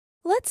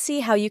Let's see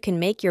how you can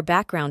make your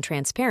background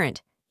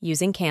transparent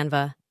using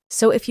Canva.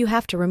 So if you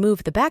have to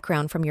remove the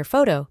background from your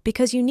photo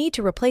because you need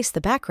to replace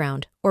the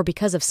background or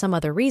because of some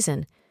other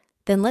reason,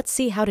 then let's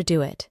see how to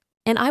do it.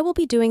 And I will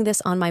be doing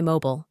this on my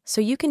mobile,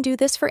 so you can do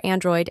this for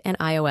Android and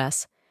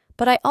iOS.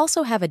 But I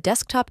also have a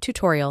desktop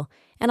tutorial,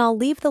 and I'll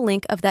leave the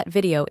link of that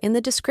video in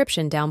the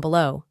description down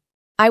below.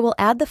 I will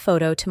add the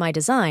photo to my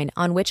design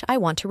on which I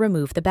want to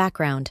remove the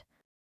background.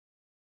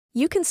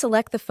 You can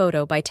select the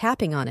photo by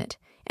tapping on it,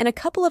 and a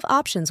couple of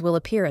options will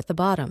appear at the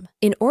bottom.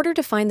 In order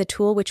to find the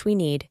tool which we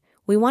need,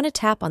 we want to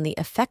tap on the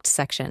Effects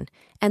section,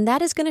 and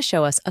that is going to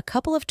show us a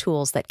couple of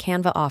tools that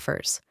Canva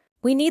offers.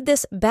 We need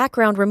this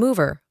Background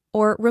Remover,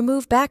 or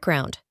Remove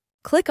Background.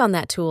 Click on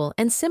that tool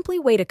and simply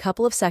wait a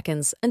couple of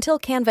seconds until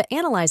Canva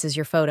analyzes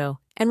your photo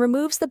and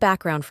removes the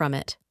background from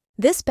it.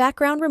 This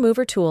Background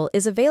Remover tool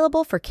is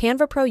available for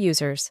Canva Pro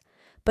users,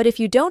 but if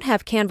you don't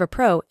have Canva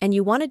Pro and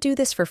you want to do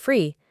this for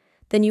free,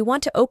 then you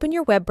want to open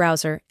your web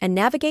browser and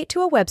navigate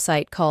to a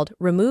website called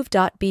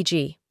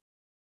remove.bg.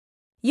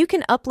 You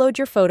can upload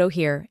your photo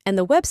here, and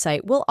the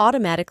website will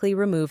automatically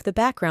remove the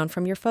background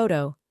from your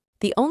photo.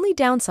 The only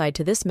downside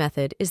to this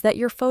method is that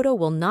your photo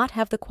will not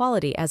have the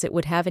quality as it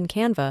would have in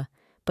Canva,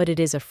 but it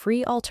is a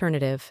free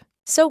alternative.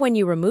 So when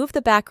you remove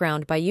the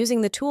background by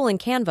using the tool in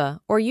Canva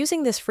or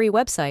using this free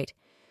website,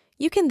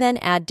 you can then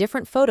add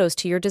different photos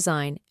to your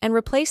design and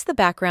replace the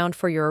background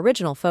for your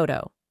original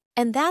photo.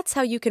 And that's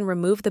how you can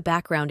remove the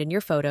background in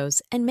your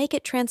photos and make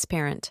it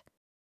transparent.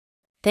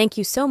 Thank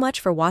you so much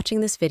for watching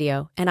this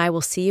video, and I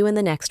will see you in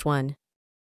the next one.